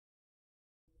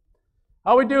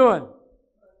How we doing?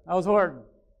 How's Horton?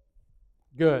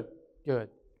 Good, good.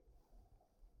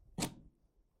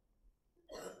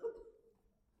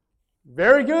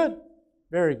 Very good,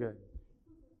 very good.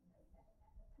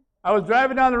 I was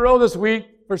driving down the road this week.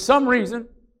 For some reason,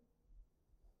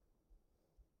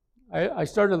 I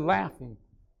started laughing.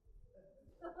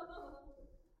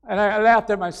 And I laughed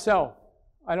at myself.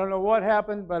 I don't know what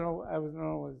happened, but I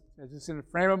was just in a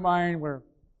frame of mind where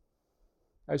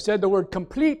I said the word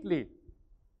completely.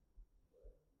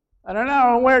 I don't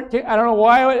know where it came, I don't know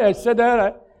why I said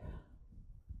that.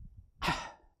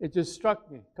 It just struck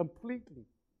me completely.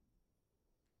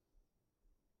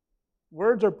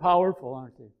 Words are powerful,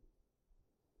 aren't they?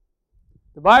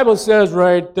 The Bible says,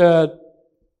 right, that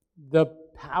the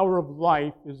power of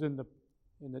life is in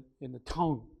the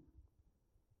tongue.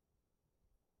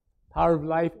 Power of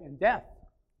life and death.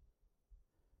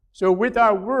 So with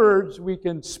our words, we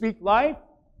can speak life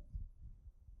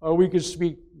or we can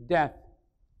speak death.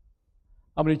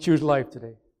 I'm going to choose life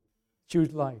today.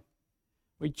 Choose life.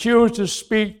 We choose to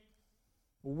speak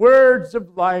words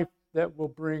of life that will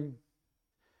bring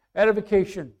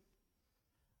edification.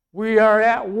 We are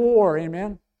at war,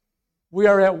 amen? We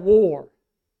are at war.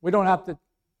 We don't have to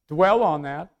dwell on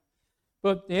that.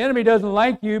 But the enemy doesn't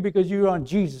like you because you're on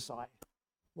Jesus' side.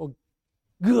 Well,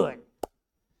 good.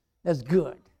 That's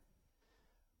good.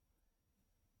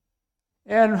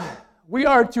 And we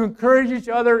are to encourage each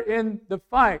other in the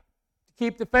fight, to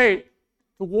keep the faith,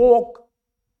 to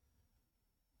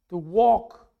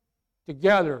walk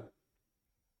together.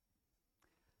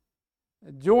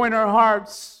 And join our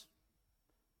hearts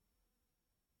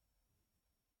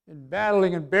in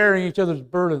battling and bearing each other's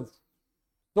burdens.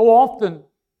 So often,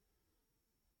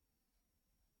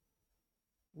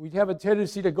 we have a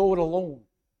tendency to go it alone.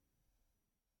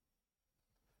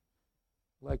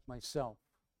 Like myself.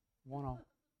 You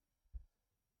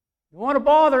want to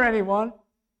bother anyone,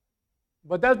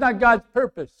 but that's not God's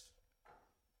purpose.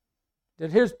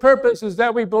 That His purpose is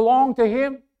that we belong to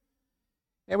Him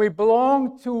and we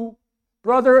belong to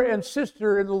brother and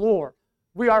sister in the Lord.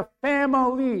 We are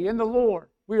family in the Lord.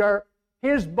 We are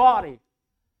His body.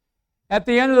 At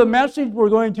the end of the message, we're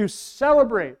going to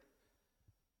celebrate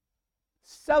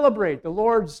the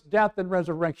Lord's death and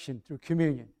resurrection through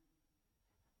communion.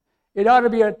 It ought to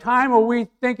be a time where we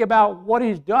think about what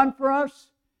He's done for us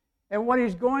and what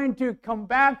He's going to come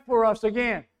back for us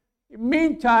again. In the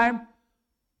meantime,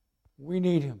 we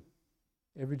need Him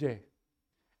every day,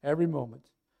 every moment.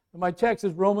 And my text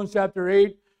is Romans chapter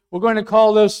 8. We're going to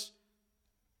call this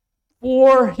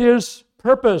For His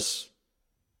Purpose.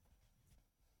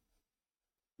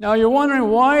 Now you're wondering,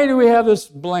 why do we have this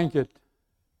blanket?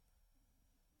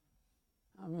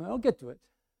 I'll get to it.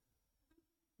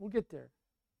 We'll get there.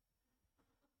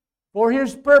 For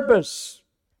His purpose.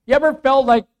 You ever felt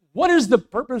like, what is the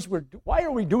purpose why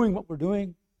are we doing what we're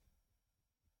doing?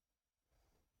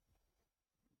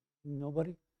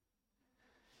 Nobody?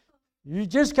 You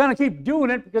just kind of keep doing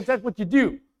it because that's what you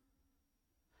do.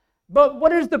 But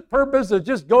what is the purpose of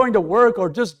just going to work or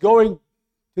just going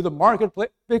to the marketplace?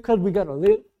 Because we got to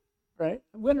live, right?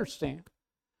 We understand.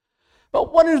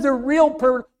 But what is the real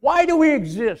purpose? Why do we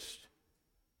exist?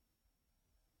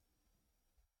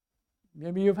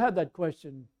 Maybe you've had that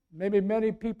question. Maybe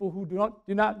many people who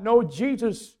do not know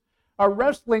Jesus are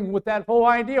wrestling with that whole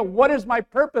idea. What is my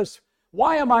purpose?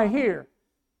 Why am I here?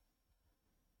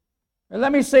 And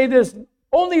let me say this.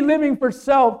 Only living for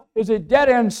self is a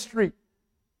dead-end street.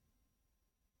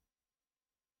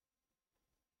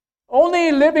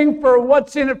 Only living for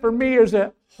what's in it for me is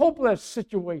a hopeless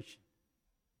situation.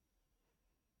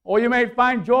 Or you may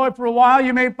find joy for a while.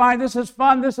 You may find this is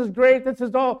fun, this is great,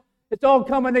 it's all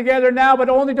coming together now, but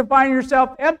only to find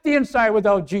yourself empty inside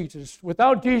without Jesus.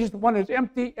 Without Jesus, one is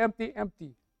empty, empty,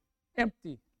 empty.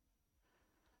 Empty.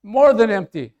 More than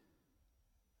empty.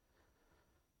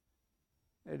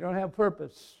 They don't have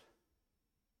purpose.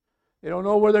 They don't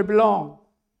know where they belong.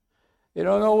 They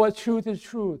don't know what truth is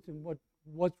truth and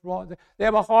what's wrong. They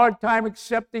have a hard time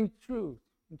accepting truth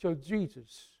until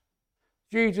Jesus.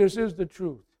 Jesus is the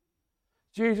truth.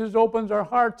 Jesus opens our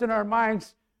hearts and our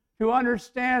minds to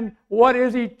understand what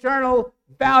is eternal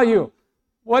value.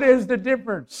 What is the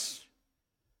difference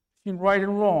between right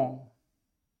and wrong?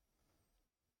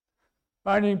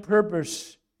 Finding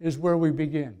purpose is where we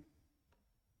begin.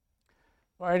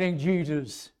 Finding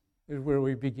Jesus is where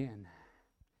we begin.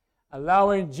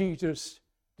 Allowing Jesus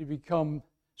to become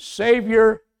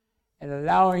Savior and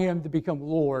allowing Him to become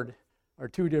Lord are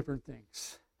two different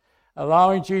things.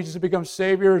 Allowing Jesus to become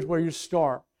Savior is where you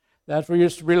start. That's where you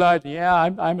just realize, yeah,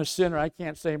 I'm a sinner. I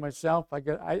can't save myself.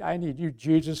 I need you,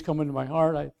 Jesus, come into my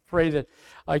heart. I pray that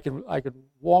I could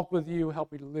walk with you,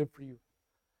 help me to live for you.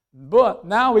 But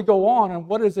now we go on, and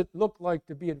what does it look like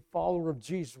to be a follower of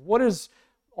Jesus? What is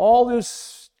all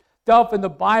this stuff in the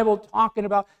Bible talking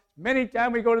about? Many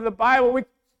times we go to the Bible, we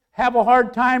have a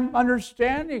hard time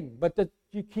understanding, but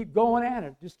you keep going at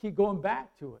it. Just keep going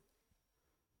back to it.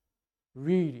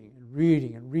 Reading and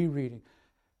reading and rereading.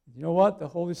 You know what? The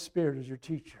Holy Spirit is your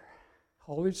teacher.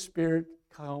 Holy Spirit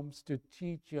comes to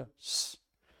teach us.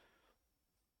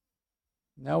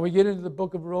 Now we get into the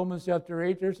book of Romans chapter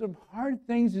 8. There's some hard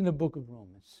things in the book of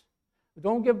Romans. But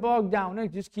don't get bogged down in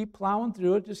it. Just keep plowing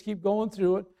through it. Just keep going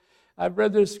through it. I've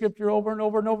read this scripture over and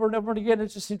over and over and over again. It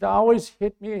just seems to always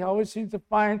hit me. It always seems to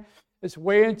find its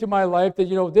way into my life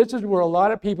that, this is where a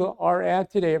lot of people are at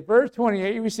today. At verse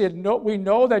 28, we said, no, we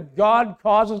know that God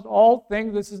causes all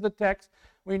things. This is the text.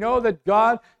 We know that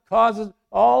God causes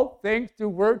all things to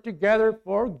work together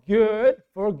for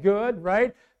good,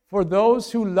 right? For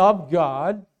those who love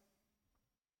God,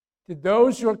 to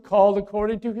those who are called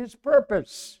according to His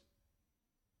purpose.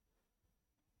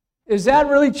 Is that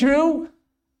really true?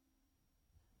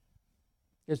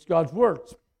 It's God's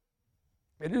words.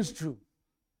 It is true.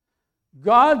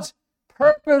 God's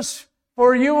purpose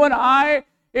for you and I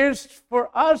is for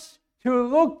us to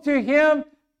look to Him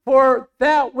for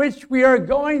that which we are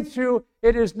going through.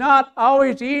 It is not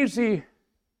always easy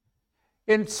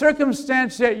in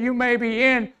circumstance that you may be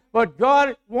in, but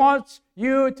God wants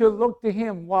you to look to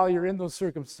Him while you're in those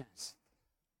circumstances.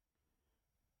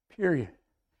 Period.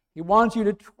 He wants you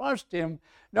to trust Him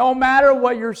no matter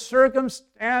what your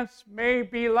circumstance may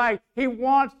be like. He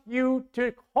wants you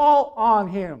to call on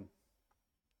Him.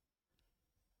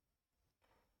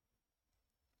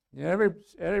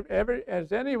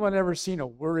 Has anyone ever seen a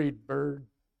worried bird?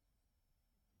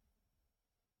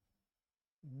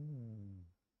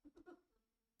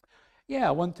 Yeah,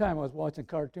 one time I was watching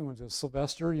cartoons of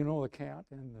Sylvester, the cat,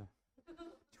 and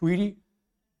Tweety.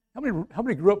 How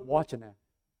many grew up watching that?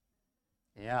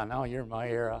 Yeah, now you're my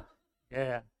era.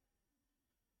 Yeah.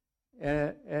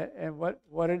 And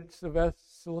what did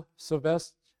Sylvester,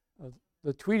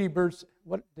 the Tweety birds?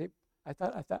 I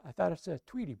thought it said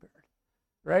Tweety bird.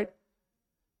 Right?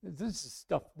 This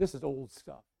is old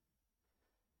stuff.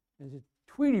 And the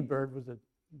Tweety bird was a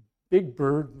big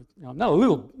bird, not a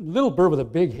little bird with a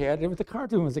big head. The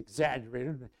cartoon was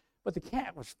exaggerated, but the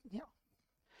cat was,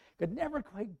 could never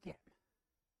quite get it.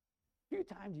 A few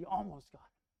times he almost got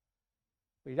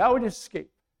it. But he'd always escape.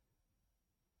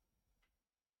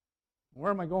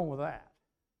 Where am I going with that?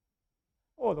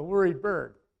 Oh, the worried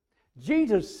bird.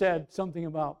 Jesus said something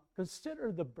about,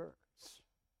 consider the birds.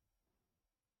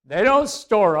 They don't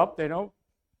store up.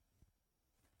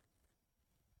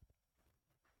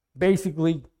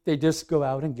 Basically, they just go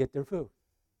out and get their food.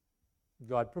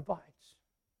 God provides.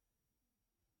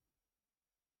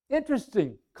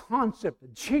 Interesting concept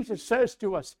that Jesus says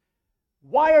to us,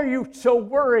 why are you so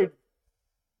worried,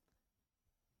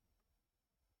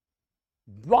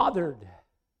 bothered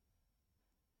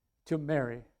to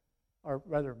Mary, or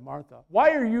rather Martha?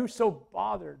 Why are you so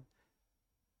bothered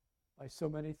by so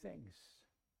many things?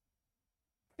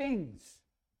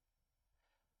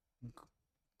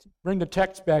 Bring the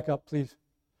text back up, please.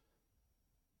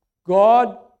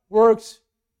 God works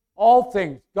all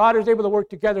things. God is able to work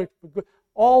together for good.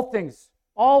 All things.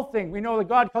 All things. We know that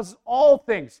God causes all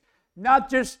things.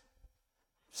 Not just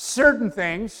certain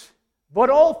things, but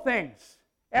all things.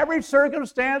 Every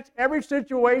circumstance, every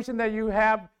situation that you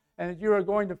have and that you are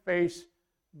going to face,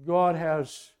 God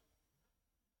has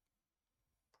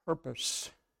purpose.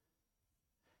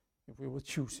 If we will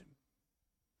choose Him.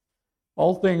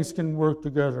 All things can work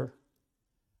together.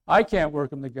 I can't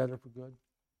work them together for good.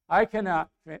 I cannot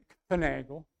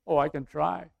finagle. Oh, I can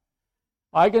try.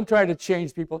 I can try to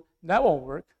change people. That won't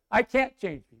work. I can't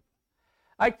change people.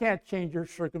 I can't change your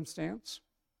circumstance.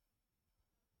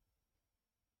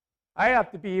 I have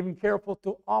to be even careful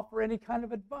to offer any kind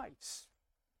of advice.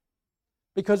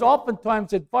 Because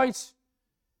oftentimes the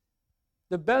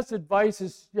best advice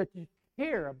is that you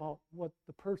care about what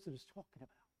the person is talking about.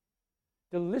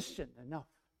 To listen enough.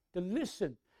 To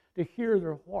listen, to hear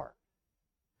their heart.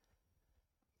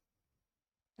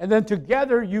 And then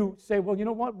together you say, well, you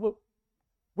know what?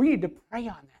 We need to pray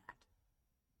on that.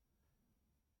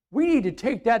 We need to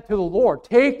take that to the Lord.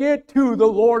 Take it to the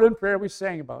Lord in prayer. We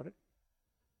sang about it.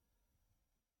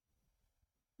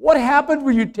 What happens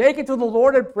when you take it to the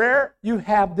Lord in prayer? You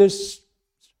have this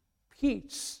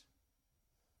peace.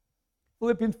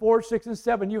 Philippians 4, 6, and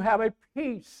 7. You have a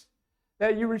peace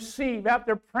that you receive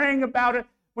after praying about it.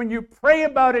 When you pray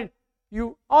about it,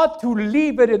 You ought to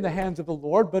leave it in the hands of the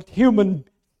Lord, but humans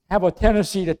have a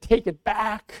tendency to take it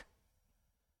back.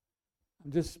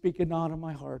 I'm just speaking out of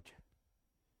my heart.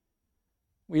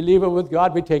 We leave it with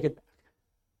God, we take it back.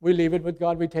 We leave it with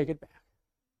God, we take it back.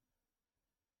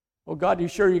 Oh God, you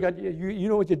sure you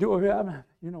know what you're doing?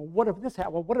 What if this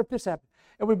happened? What if this happened?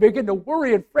 And we begin to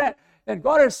worry and fret. And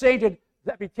God is saying to,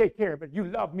 let me take care of it. You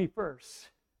love me first.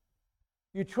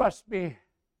 You trust me.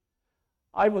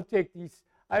 I will take these.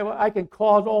 I can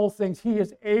cause all things. He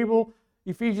is able.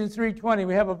 Ephesians 3:20.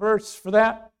 We have a verse for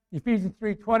that. Ephesians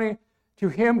 3:20. To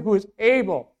him who is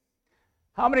able.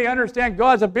 How many understand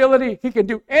God's ability? He can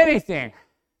do anything.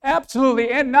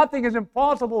 Absolutely. And nothing is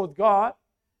impossible with God.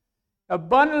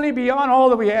 Abundantly beyond all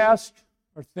that we ask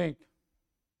or think.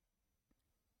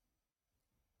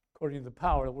 According to the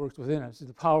power that works within us.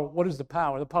 The power. What is the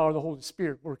power? The power of the Holy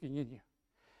Spirit working in you.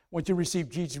 Once you receive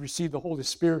Jesus, you receive the Holy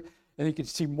Spirit, and you can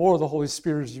see more of the Holy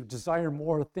Spirit as you desire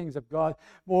more of the things of God.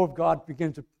 More of God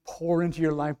begins to pour into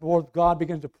your life. More of God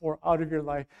begins to pour out of your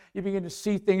life. You begin to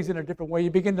see things in a different way. You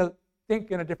begin to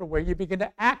think in a different way. You begin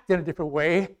to act in a different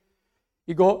way.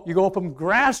 You go from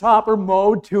grasshopper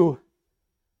mode to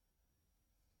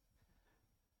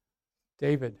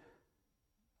David,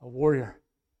 a warrior.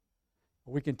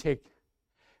 We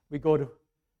go to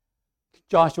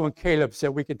Joshua and Caleb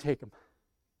said we can take them.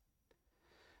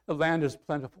 The land is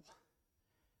plentiful.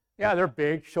 Yeah, they're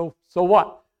big, so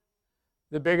what?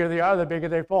 The bigger they are, the bigger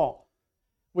they fall.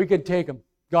 We can take them.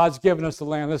 God's given us the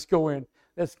land. Let's go in.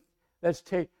 Let's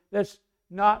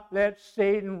not let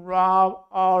Satan rob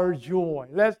our joy.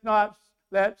 Let's not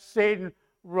let Satan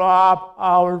rob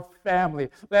our family.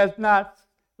 Let not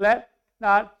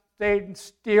Satan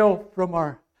steal from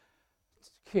our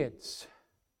kids.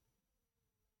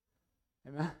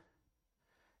 Amen?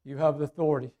 You have the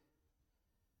authority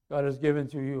God has given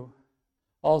to you.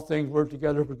 All things work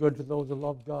together for good to those who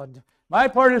love God. My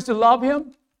part is to love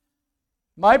Him.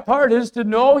 My part is to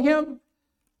know Him.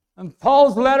 In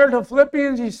Paul's letter to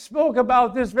Philippians, he spoke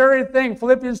about this very thing.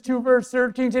 Philippians 2 verse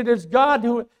 13 said, it's God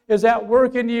who is at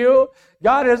work in you.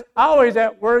 God is always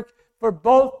at work for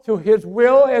both to His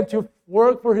will and to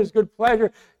work for His good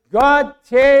pleasure. God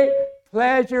takes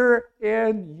pleasure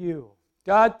in you.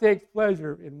 God takes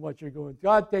pleasure in what you're going.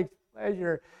 God takes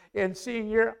pleasure in seeing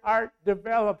your art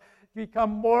develop, become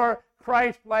more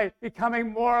Christ-like,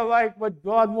 becoming more like what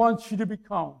God wants you to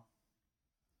become.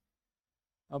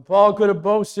 Now, Paul could have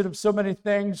boasted of so many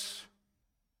things.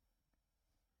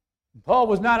 Paul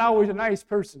was not always a nice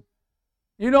person.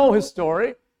 You know his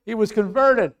story. He was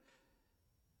converted.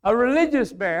 A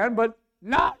religious man, but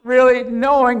not really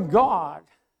knowing God.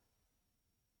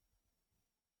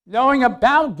 Knowing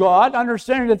about God,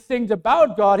 understanding the things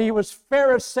about God, he was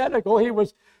pharisaical. He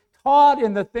was taught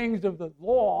in the things of the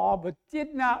law, but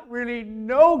did not really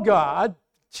know God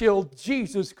till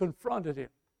Jesus confronted him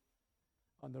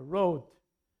on the road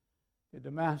to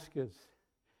Damascus.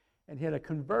 And he had a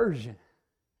conversion.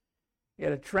 He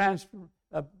had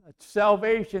a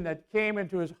salvation that came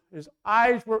into his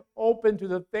eyes were open to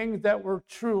the things that were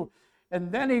true.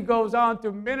 And then he goes on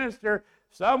to minister.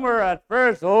 Somewhere at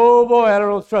first, oh boy, I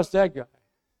don't trust that guy.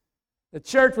 The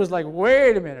church was like,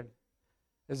 wait a minute.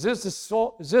 Is this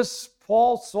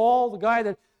Paul, Saul, the guy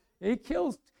that he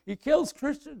kills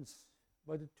Christians?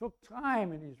 But it took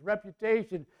time, and his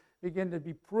reputation began to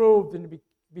be proved, and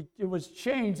it was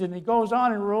changed. And he goes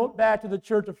on and wrote back to the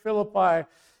church of Philippi,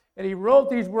 and he wrote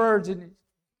these words, and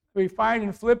we find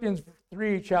in Philippians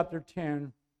 3, chapter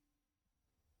 10,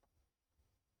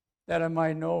 that I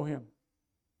might know Him.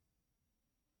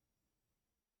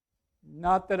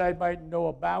 Not that I might know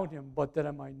about Him, but that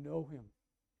I might know Him.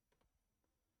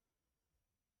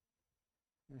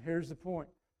 And here's the point.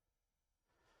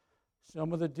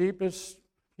 Some of the deepest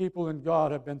people in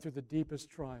God have been through the deepest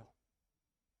trial.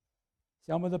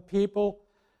 Some of the people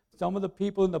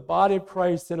in the body of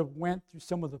Christ that have went through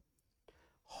some of the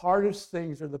hardest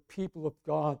things are the people of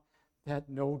God that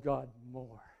know God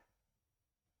more.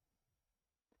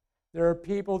 There are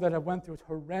people that have went through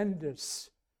horrendous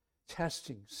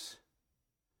testings.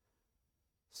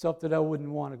 Stuff that I wouldn't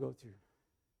want to go through.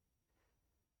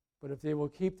 But if they will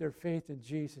keep their faith in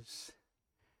Jesus,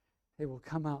 they will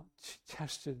come out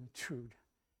tested and true,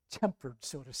 tempered,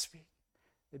 so to speak.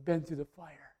 They've been through the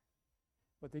fire,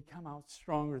 but they come out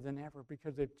stronger than ever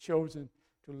because they've chosen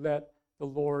to let the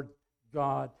Lord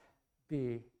God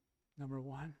be number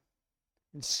one.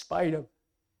 In spite of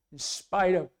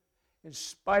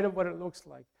what it looks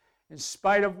like, in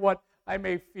spite of what I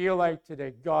may feel like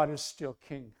today, God is still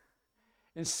King.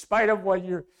 In spite of what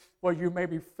you may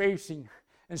be facing,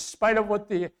 in spite of what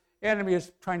the enemy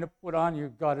is trying to put on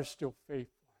you, God is still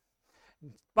faithful.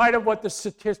 In spite of what the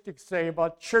statistics say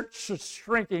about churches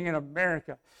shrinking in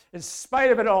America, in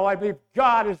spite of it all, I believe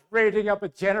God is raising up a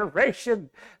generation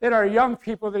that are young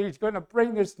people that He's going to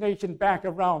bring this nation back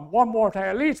around one more time,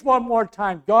 at least one more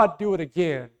time. God, do it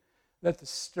again. Let the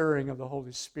stirring of the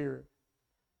Holy Spirit.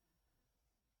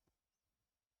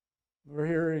 We're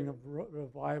hearing of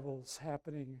revivals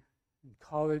happening in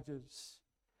colleges.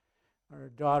 Our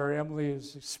daughter Emily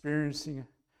is experiencing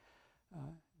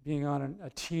being on a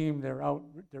team.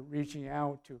 They're reaching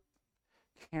out to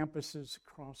campuses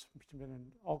across Michigan and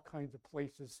all kinds of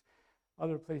places,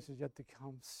 other places yet to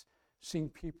come, seeing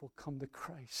people come to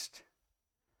Christ.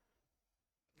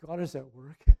 God is at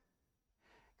work.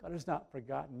 God has not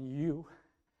forgotten you.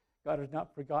 God has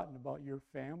not forgotten about your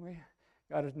family.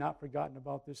 God has not forgotten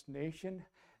about this nation.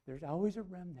 There's always a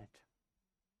remnant.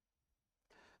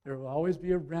 There will always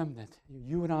be a remnant.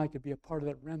 You and I could be a part of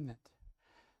that remnant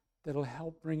that will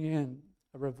help bring in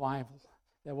a revival,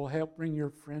 that will help bring your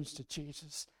friends to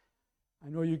Jesus. I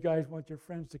know you guys want your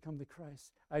friends to come to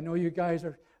Christ. I know you guys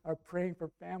are praying for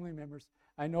family members.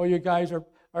 I know you guys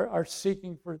are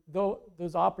seeking for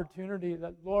those opportunities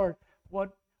that, Lord,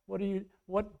 what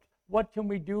can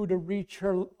we do to reach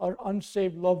our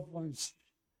unsaved loved ones?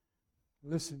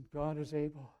 Listen, God is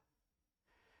able.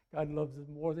 God loves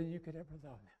them more than you could ever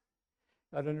love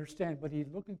them. God understands, but He's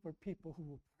looking for people who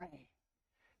will pray.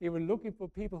 He was looking for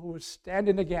people who would stand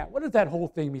in the gap. What does that whole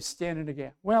thing mean, stand in the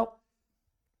gap? Well,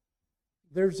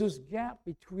 there's this gap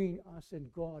between us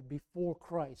and God before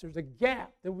Christ. There's a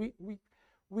gap that we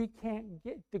can't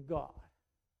get to God.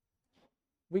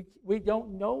 We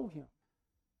don't know Him.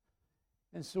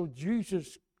 And so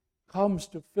Jesus comes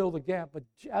to fill the gap. But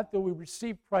after we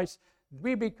receive Christ,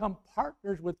 we become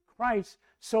partners with Christ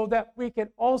so that we can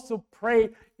also pray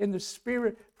in the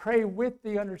Spirit, pray with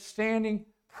the understanding,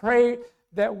 pray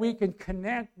that we can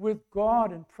connect with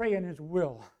God and pray in His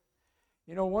will.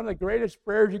 You know, one of the greatest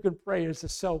prayers you can pray is the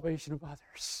salvation of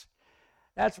others.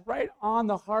 That's right on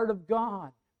the heart of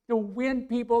God. To win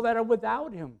people that are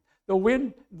without Him. To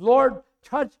win, Lord,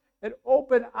 touch and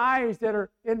open eyes that are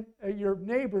in your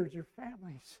neighbors, your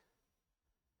families.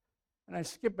 And I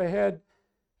skip ahead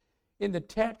in the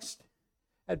text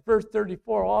at verse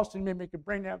 34. Austin maybe could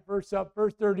bring that verse up.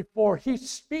 Verse 34, he's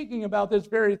speaking about this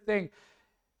very thing.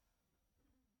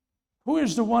 Who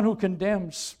is the one who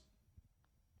condemns?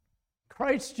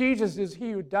 Christ Jesus is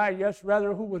He who died, yes,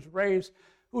 rather who was raised,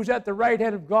 who's at the right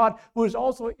hand of God, who is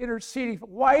also interceding.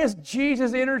 Why is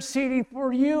Jesus interceding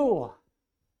for you?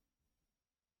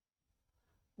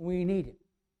 We need it.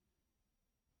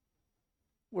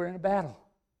 We're in a battle.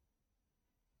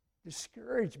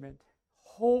 Discouragement,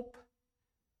 hope,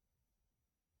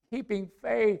 keeping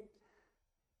faith,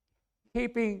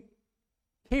 keeping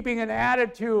an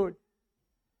attitude,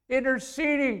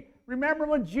 interceding. Remember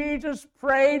when Jesus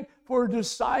prayed for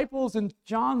disciples in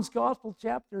John's Gospel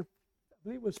chapter, I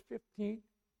believe it was 15,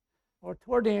 or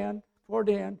toward the end.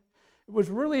 It was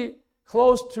really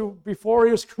close to before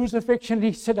His crucifixion.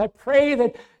 He said, I pray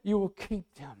that you will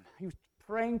keep them. He was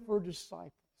praying for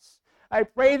disciples. I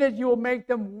pray that you will make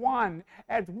them one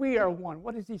as we are one.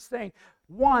 What is He saying?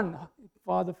 One,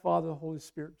 Father, Holy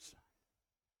Spirit, Son.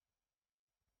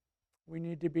 We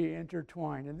need to be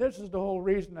intertwined. And this is the whole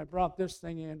reason I brought this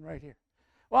thing in right here.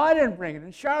 Well, I didn't bring it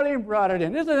in. Charlene brought it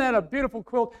in. Isn't that a beautiful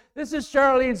quilt? This is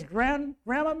Charlene's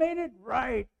grandma made it?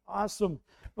 Right. Awesome.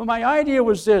 Well, my idea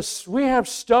was this. We have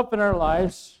stuff in our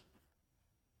lives.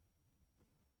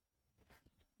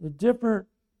 The different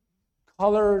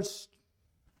colors.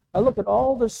 I look at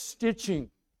all the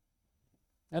stitching.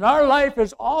 And our life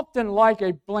is often like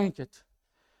a blanket,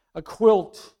 a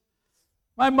quilt.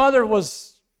 My mother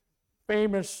was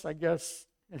famous, I guess,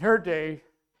 in her day.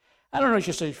 I don't know if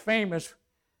you say famous.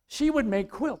 She would make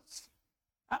quilts.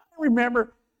 I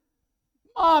remember,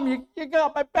 Mom, you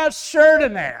got my best shirt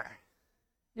in there.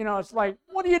 You know, it's like,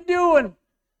 what are you doing?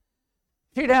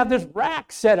 She'd have this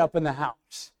rack set up in the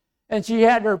house. And she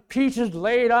had her pieces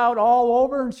laid out all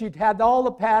over, and she'd had all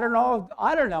the pattern,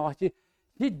 I don't know.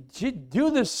 She'd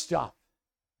do this stuff.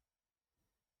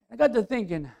 I got to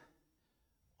thinking,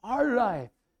 our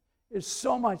life is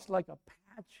so much like a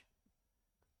patch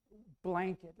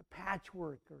blanket, a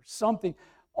patchwork or something.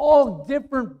 All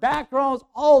different backgrounds,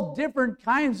 all different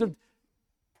kinds of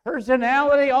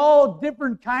personality, all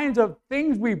different kinds of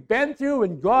things we've been through,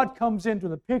 and God comes into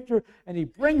the picture and He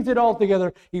brings it all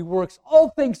together. He works all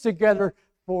things together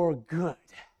for good.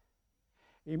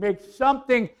 He makes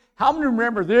something. How many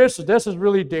remember this? This is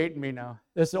really dating me now.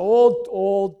 This old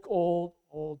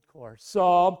chorus.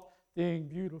 Something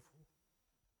beautiful.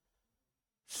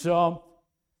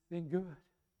 Something good.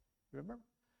 Remember?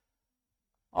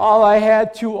 All I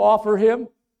had to offer him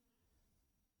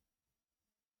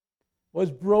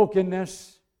was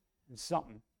brokenness and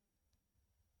something.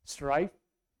 Strife.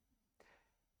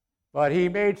 But he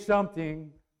made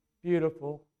something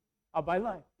beautiful of my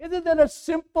life. Isn't that a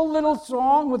simple little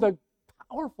song with a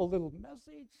powerful little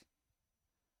message?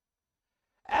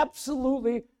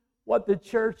 Absolutely what the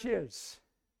church is.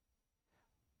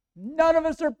 None of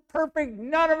us are perfect.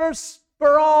 None of us,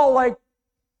 we're all like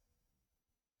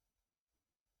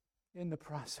in the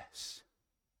process.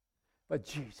 But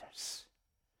Jesus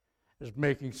is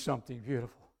making something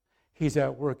beautiful. He's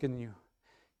at work in you.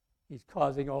 He's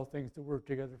causing all things to work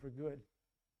together for good.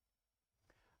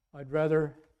 I'd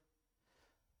rather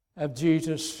have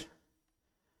Jesus.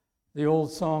 The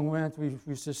old song went, we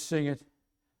used to sing it.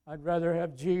 I'd rather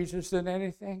have Jesus than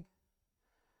anything.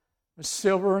 With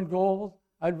silver and gold,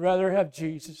 I'd rather have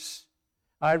Jesus.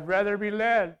 I'd rather be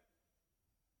led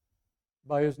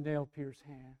by his nail-pierced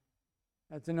hand.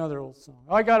 That's another old song.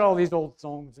 I got all these old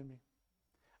songs in me.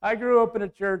 I grew up in a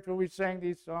church where we sang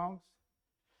these songs.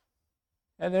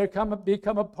 And they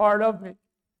become a part of me.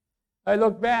 I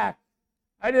look back.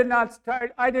 I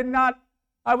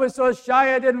was so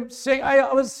shy I didn't sing.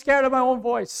 I was scared of my own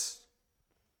voice.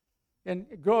 And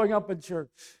growing up in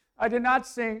church, I did not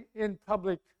sing in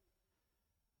public.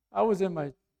 I was in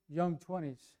my young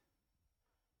 20s.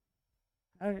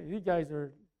 You guys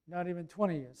are not even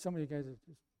 20 yet. Some of you guys are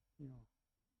just,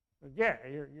 but yeah,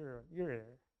 you're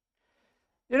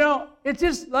there. It's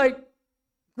just like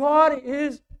God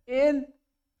is in.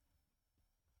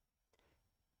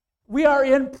 We are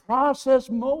in process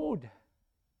mode.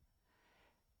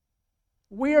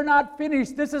 We are not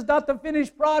finished. This is not the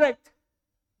finished product.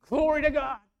 Glory to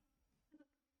God.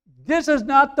 This is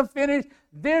not the finish.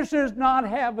 This is not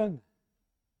heaven.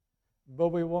 But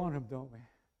we want him, don't we?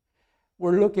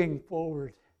 We're looking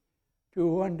forward to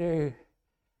one day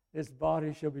this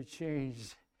body shall be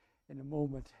changed in a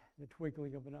moment, the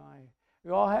twinkling of an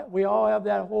eye. We all have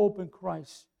that hope in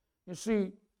Christ. You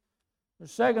see, the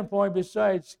second point,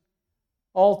 besides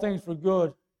all things for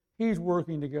good, he's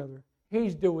working together.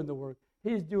 He's doing the work.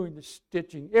 He's doing the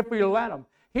stitching. If we let him,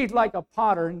 he's like a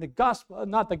potter in the gospel,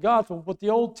 not the gospel, but the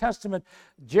Old Testament.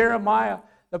 Jeremiah,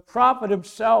 the prophet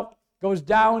himself, goes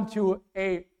down to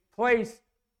a place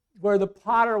where the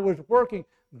potter was working.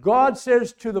 God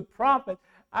says to the prophet,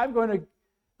 I'm going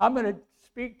to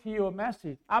speak to you a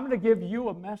message. I'm going to give you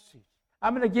a message.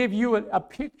 I'm going to give you a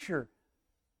picture.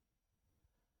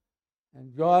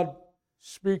 And God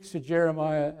speaks to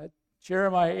Jeremiah at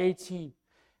Jeremiah 18.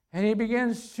 And he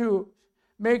begins to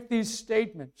make these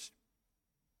statements.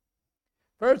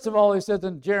 First of all, he says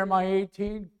in Jeremiah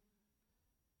 18,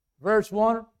 verse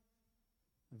 1,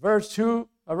 verse 2,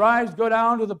 arise, go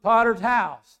down to the potter's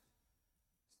house.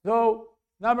 So,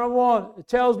 number one, it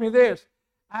tells me this.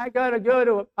 I got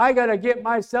to get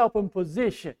myself in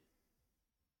position.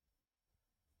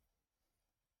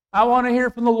 I want to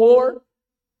hear from the Lord.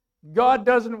 God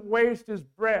doesn't waste his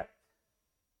breath.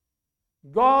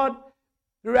 God,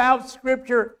 throughout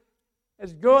Scripture,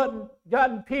 has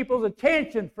gotten people's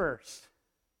attention first.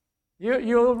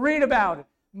 You'll read about it.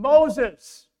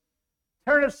 Moses,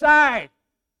 turn aside,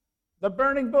 the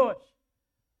burning bush.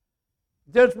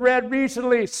 Just read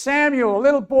recently, Samuel, a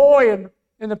little boy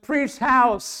in the priest's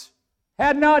house,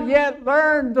 had not yet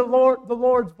learned the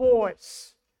Lord's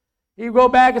voice. You go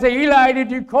back and say, Eli, did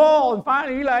you call? And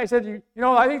finally Eli said,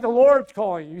 I think the Lord's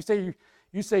calling you.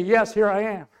 You say, yes, here I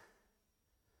am.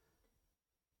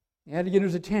 You had to get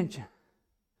his attention.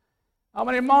 How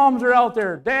many moms are out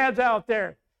there? Dads out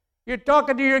there? You're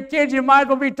talking to your kids, you might as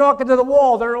well be talking to the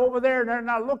wall. They're over there and they're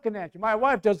not looking at you. My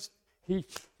wife does, he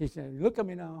said, look at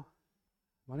me now.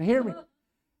 Want to hear me?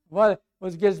 What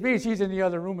gets me, she's in the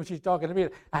other room and she's talking to me.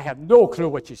 I have no clue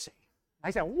what she's saying.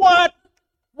 I said, what?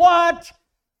 What?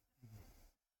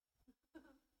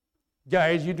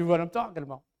 Guys, you do what I'm talking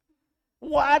about.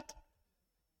 What?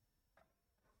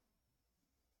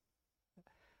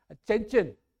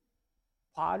 Attention.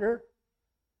 Potter.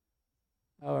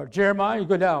 Jeremiah, you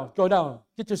go down.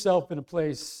 Get yourself in a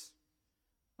place.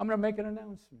 I'm going to make an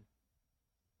announcement.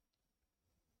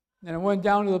 And I went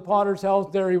down to the potter's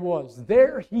house. There he was.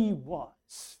 There he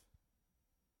was.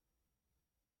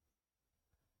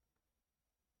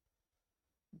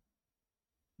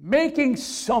 Making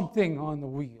something on the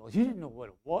wheel. You didn't know what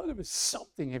it was. It was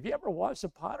something. Have you ever watched a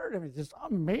potter? I mean, it's just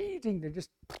amazing. They're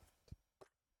just...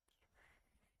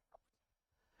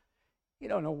 You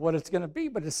don't know what it's going to be,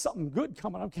 but it's something good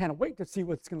coming. I can't wait to see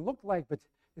what it's going to look like. But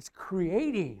it's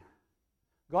creating.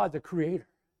 God's a creator.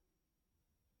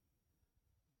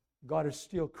 God is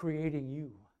still creating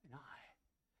you and I.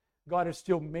 God is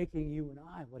still making you and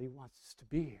I what He wants us to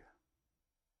be here.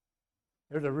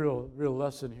 There's a real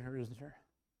lesson here, isn't there?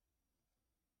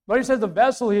 But He says the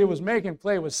vessel He was making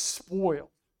clay was spoiled.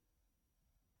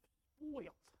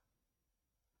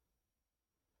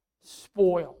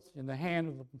 Spoiled in the hand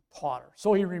of the potter.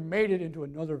 So He remade it into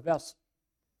another vessel,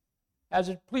 as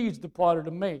it pleased the potter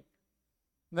to make.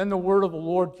 Then the word of the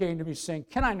Lord came to me, saying,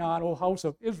 Can I not, O house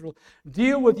of Israel,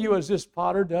 deal with you as this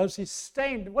potter does? He's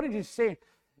saying, what did He say?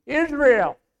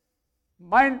 Israel,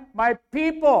 my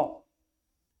people,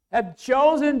 have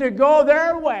chosen to go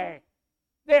their way.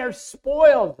 They are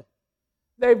spoiled.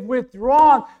 They've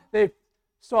withdrawn. They've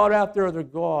sought after other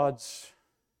gods.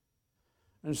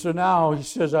 And so now He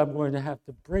says, I'm going to have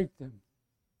to break them.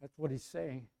 That's what He's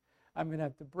saying. I'm going to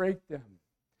have to break them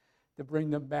to bring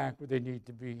them back where they need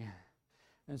to be.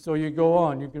 And so you go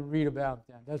on. You can read about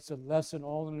that. That's a lesson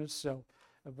all in itself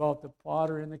about the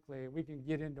potter and the clay. We can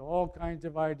get into all kinds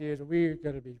of ideas. We're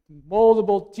going to be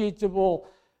moldable, teachable,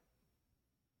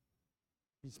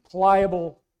 He's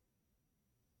pliable.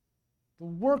 To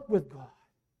work with God.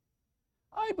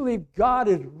 I believe God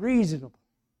is reasonable.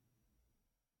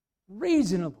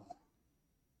 Reasonable.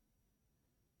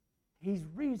 He's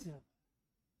reasonable.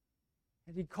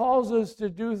 And He calls us to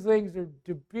do things or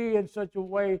to be in such a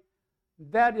way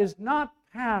that is not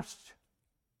past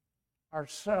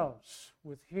ourselves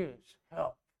with His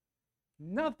help.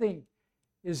 Nothing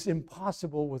is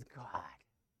impossible with God.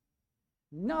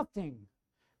 Nothing.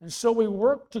 And so we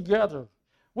work together.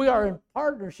 We are in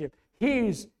partnership.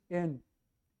 He's in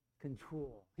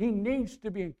control. He needs to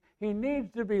be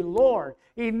Lord.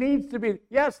 He needs to be,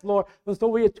 yes, Lord. So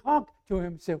we talk to Him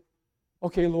and say,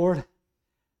 okay, Lord,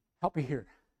 help me here.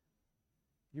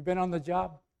 You've been on the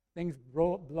job, things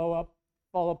blow up,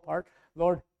 fall apart.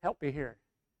 Lord, help me here.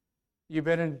 You've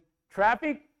been in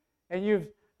traffic and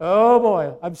oh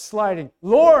boy, I'm sliding.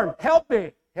 Lord, help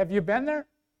me. Have you been there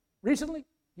recently?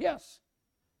 Yes.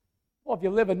 Well, if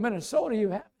you live in Minnesota, you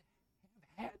have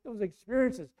had those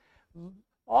experiences.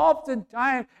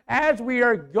 Oftentimes, as we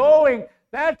are going,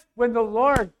 that's when the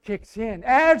Lord kicks in.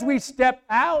 As we step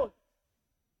out,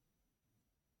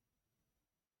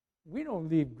 we don't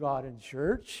leave God in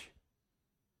church.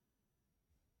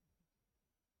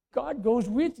 God goes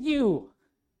with you.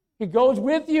 He goes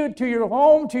with you to your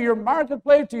home, to your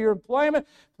marketplace, to your employment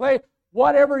place,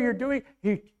 whatever you're doing.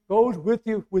 He goes with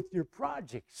you with your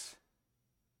projects.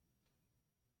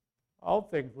 All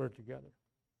things work together.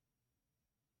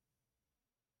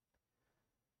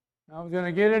 Now I'm going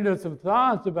to get into some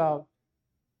thoughts about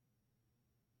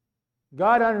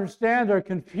God understands our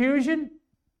confusion.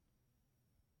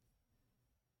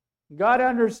 God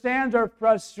understands our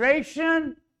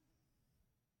frustration.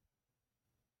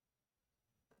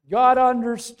 God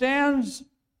understands,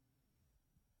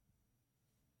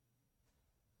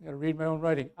 I'm going to read my own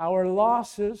writing, our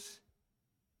losses.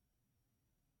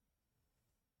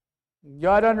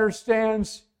 God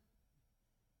understands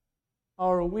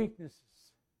our weaknesses.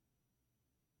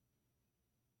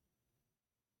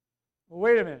 Well,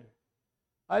 wait a minute.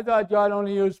 I thought God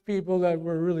only used people that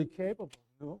were really capable.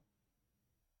 No.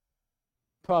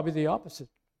 Probably the opposite.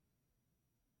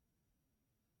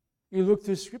 You look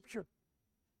through Scripture.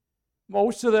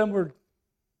 Most of them were,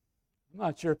 I'm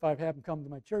not sure if I've had them come to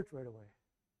my church right away.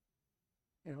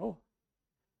 You know,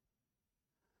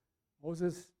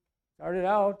 Moses started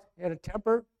out, he had a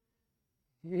temper.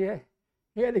 He had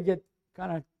to get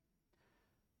kind of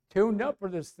tuned up for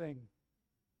this thing.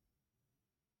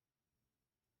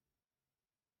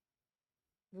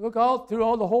 You look all through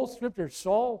all the whole Scripture.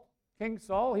 King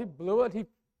Saul, he blew it. He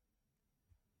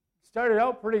started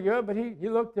out pretty good, but he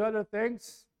looked to other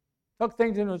things, took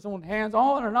things into his own hands,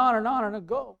 on and on and on, and it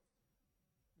goes.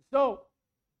 So,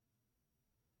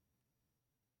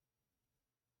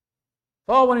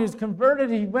 Paul, when he was converted,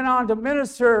 he went on to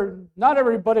minister. Not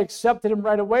everybody accepted him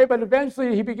right away, but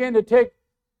eventually he began to take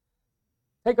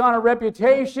on a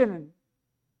reputation.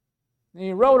 And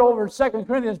he wrote over in 2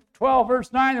 Corinthians 12,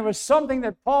 verse 9, there was something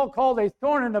that Paul called a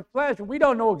thorn in the flesh, and we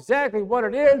don't know exactly what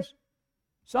it is.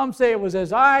 Some say it was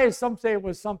his eyes, some say it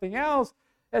was something else.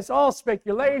 It's all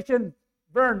speculation.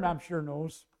 Vern, I'm sure,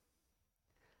 knows.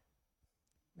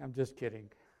 I'm just kidding.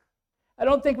 I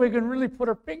don't think we can really put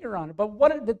our finger on it,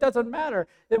 but it doesn't matter.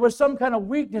 There was some kind of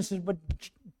weaknesses, but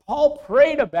Paul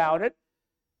prayed about it.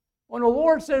 When the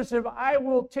Lord says to him, I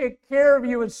will take care of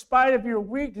you in spite of your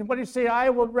weakness, what did he say? I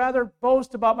would rather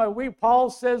boast about my weakness. Paul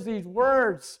says these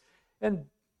words, and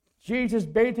Jesus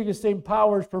basically is saying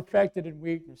power is perfected in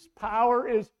weakness. Power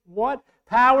is what?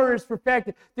 Power is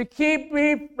perfected to keep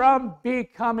me from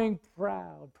becoming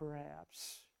proud,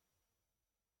 perhaps.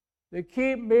 To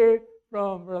keep me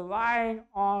from relying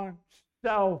on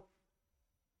self.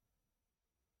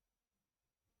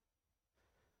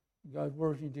 God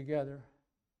working together.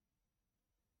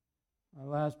 My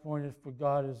last point is for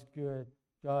God is good.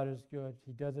 God is good.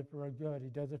 He does it for our good. He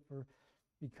does it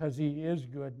because He is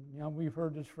good. You know, we've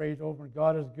heard this phrase over.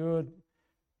 God is good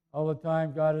all the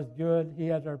time. God is good. He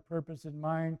has our purpose in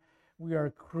mind. We are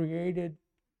created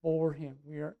for Him.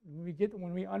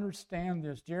 When we understand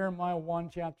this, Jeremiah 1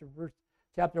 chapter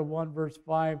 1 verse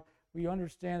 5, we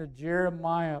understand that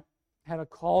Jeremiah had a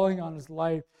calling on his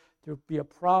life to be a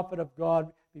prophet of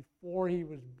God before he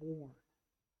was born.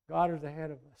 God is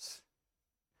ahead of us.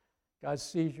 God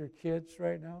sees your kids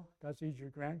right now. God sees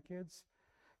your grandkids.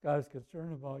 God is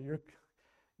concerned about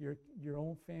your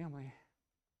own family.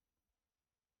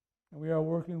 And we are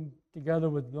working together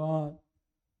with God.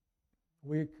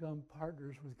 We become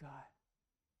partners with God.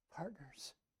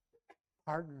 Partners.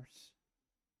 Partners.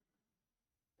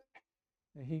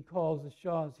 And He calls the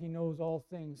shots. He knows all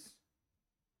things.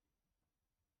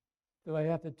 Do I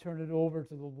have to turn it over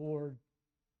to the Lord?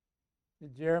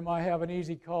 Did Jeremiah have an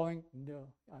easy calling? No.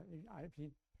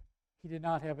 He did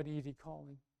not have an easy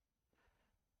calling.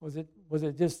 Was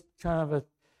it just kind of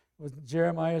was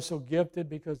Jeremiah so gifted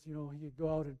because, you know, he'd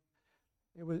go out and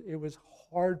it was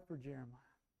hard for Jeremiah.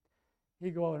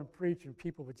 He'd go out and preach and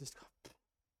people would just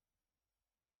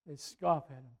they'd scoff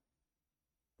at him.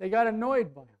 They got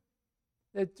annoyed by him.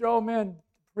 They'd throw him in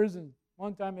prison.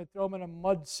 One time they threw him in a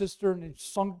mud cistern and he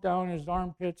sunk down in his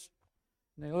armpits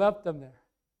and they left him there.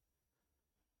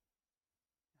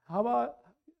 How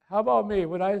about me?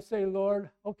 Would I say, Lord,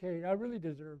 okay, I really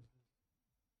deserve it?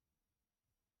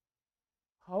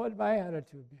 How would my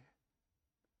attitude be?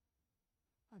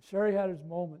 I'm sure he had his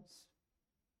moments.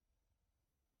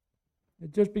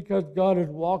 And just because God is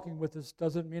walking with us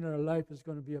doesn't mean our life is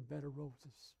going to be a bed of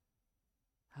roses.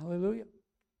 Hallelujah.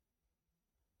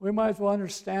 We might as well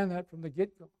understand that from the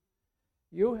get-go.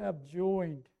 You have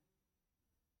joined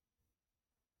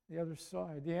the other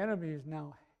side. The enemy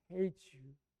now hates you.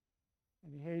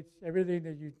 And he hates everything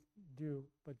that you do.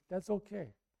 But that's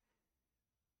okay.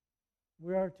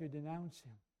 We are to denounce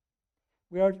him.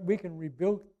 We can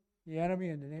rebuke the enemy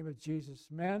in the name of Jesus.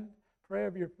 Men, pray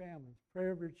over your families. Pray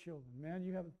over your children. Men,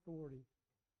 you have authority.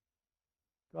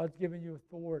 God's given you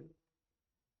authority.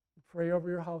 Pray over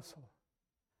your household.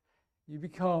 You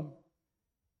become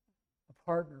a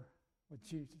partner with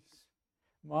Jesus.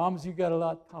 Moms, you got a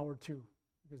lot of power too.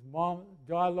 Because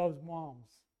God loves moms.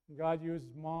 God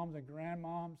uses moms and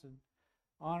grandmoms and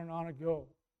on it go.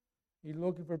 He's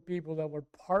looking for people that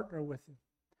would partner with him.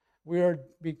 We are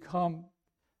become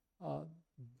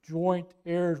joint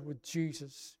heirs with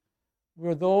Jesus.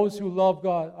 We're those who love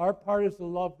God. Our part is to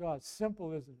love God.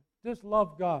 Simple, isn't it? Just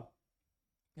love God.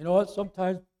 You know what?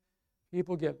 Sometimes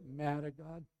people get mad at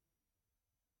God.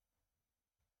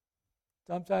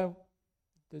 Sometimes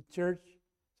the church,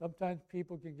 sometimes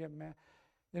people can get mad.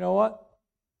 You know what?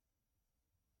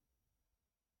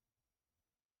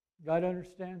 God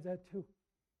understands that too.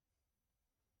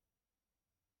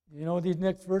 You know what these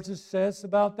next verses says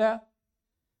about that?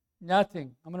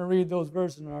 Nothing. I'm going to read those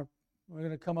verses and we're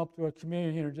going to come up to a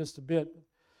communion here in just a bit.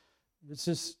 It's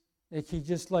just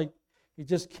like he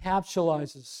just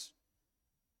capsulizes.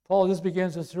 Paul just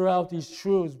begins to throw out these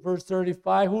truths. Verse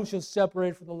 35, who shall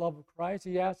separate from the love of Christ?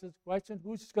 He asks this question,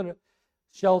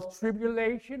 shall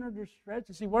tribulation or distress?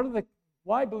 You see,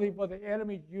 why believe what the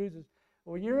enemy uses?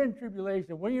 When you're in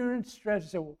tribulation, when you're in stress, you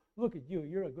say, well, look at you,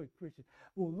 you're a good Christian.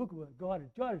 Well, look at what God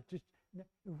is just,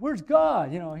 where's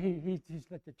God? You know, he's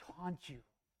like to taunt you.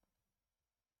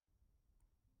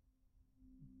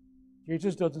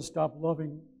 Jesus doesn't stop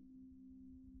loving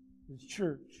his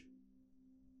church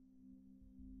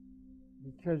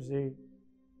because they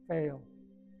fail.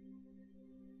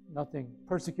 Nothing.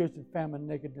 Persecution, famine,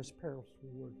 nakedness, peril,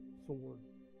 sword.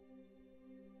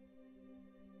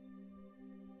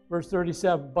 Verse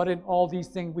 37, but in all these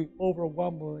things we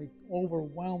overwhelmingly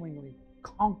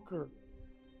conquer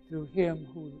through him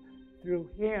who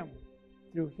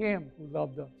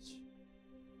loved us.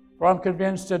 For I'm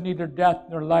convinced that neither death,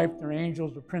 nor life, nor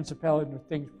angels, nor principalities, nor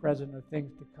things present, nor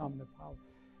things to come, nor power.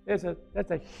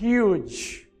 That's a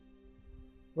huge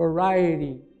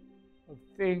variety of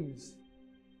things.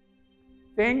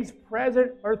 Things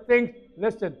present or things,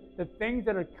 listen, the things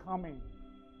that are coming.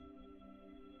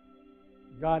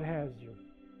 God has your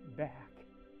back.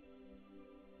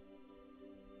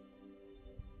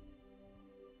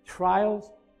 Trials,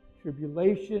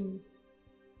 tribulation,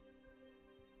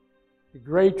 the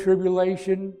great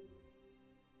tribulation.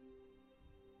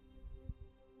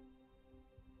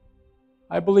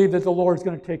 I believe that the Lord is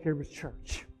going to take care of his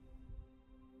church.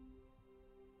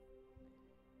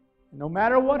 And no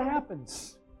matter what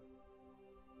happens,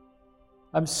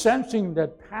 I'm sensing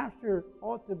that pastors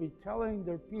ought to be telling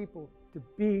their people to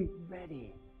be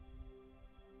ready.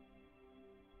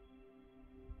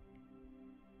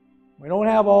 We don't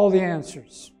have all the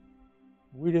answers.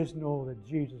 We just know that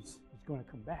Jesus is going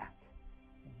to come back.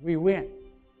 We win.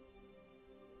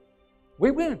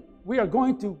 We win. We are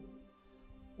going to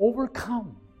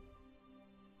overcome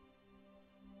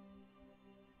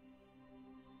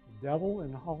the devil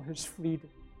and all his fleet of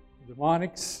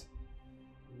demonics.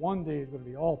 One day is going to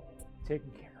be all taken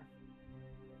care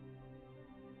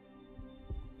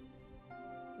of.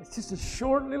 It's just a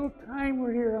short little time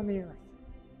we're here on the earth.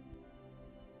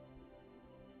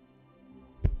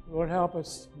 Lord, help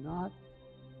us not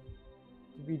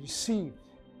to be deceived.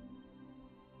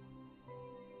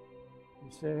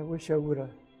 You say, I wish I would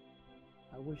have.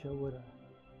 I wish I would have.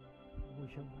 I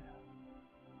wish I would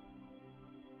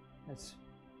have.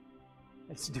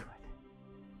 Let's do it.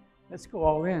 Let's go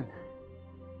all in.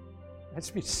 Let's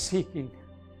be seeking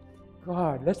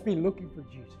God. Let's be looking for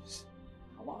Jesus.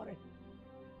 How about it?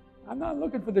 I'm not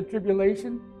looking for the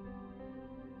tribulation.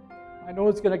 I know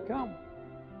it's going to come.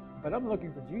 But I'm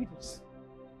looking for Jesus.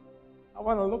 I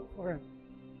want to look for Him.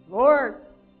 Lord,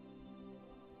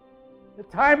 the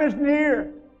time is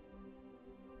near.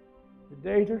 The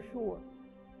days are short.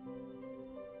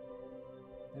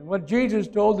 And what Jesus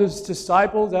told His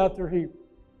disciples after He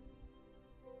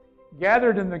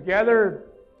gathered them together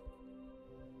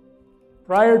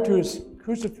prior to His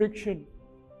crucifixion,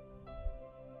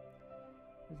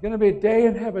 there's going to be a day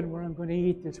in heaven where I'm going to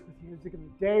eat this with you. There's going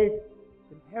to be a day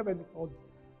in heaven called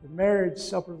the marriage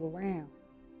supper of the Lamb.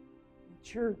 The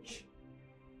church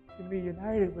is going to be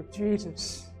united with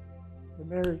Jesus, the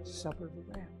marriage supper of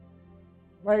the Lamb.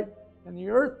 Right? And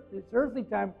this earthly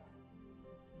time,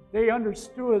 they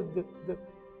understood the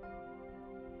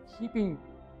keeping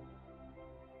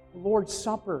the Lord's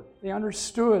Supper. They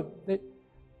understood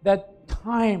that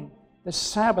time, the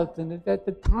Sabbath, and that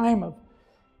the time of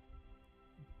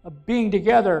being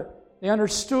together. They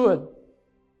understood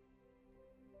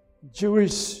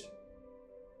Jewish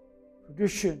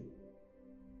tradition,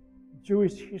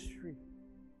 Jewish history.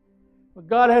 But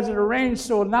God has it arranged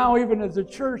so now, even as a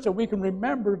church, that we can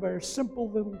remember by a simple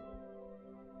little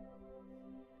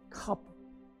cup.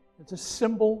 It's a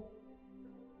symbol.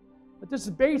 But this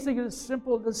is basically the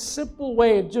simple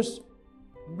way of just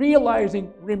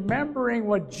realizing, remembering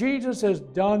what Jesus has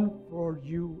done for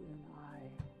you and I.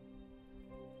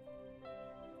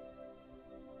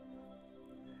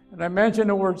 And I mentioned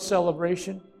the word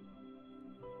celebration.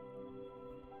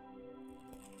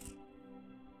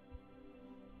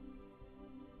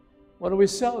 What are we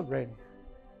celebrating?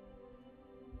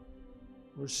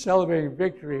 We're celebrating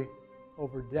victory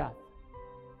over death.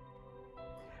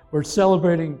 We're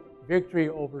celebrating victory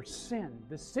over sin,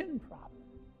 the sin problem,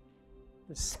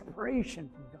 the separation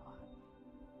from God.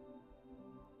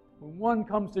 When one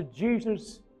comes to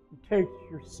Jesus, He takes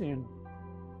your sin.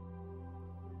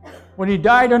 When He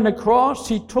died on the cross,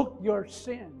 He took your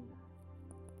sin,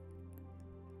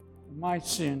 my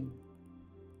sin.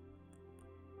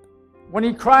 When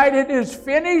He cried, "It is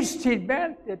finished," He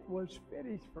meant it was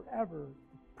finished forever.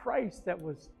 The price that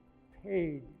was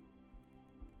paid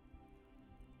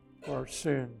for our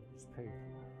sin was paid.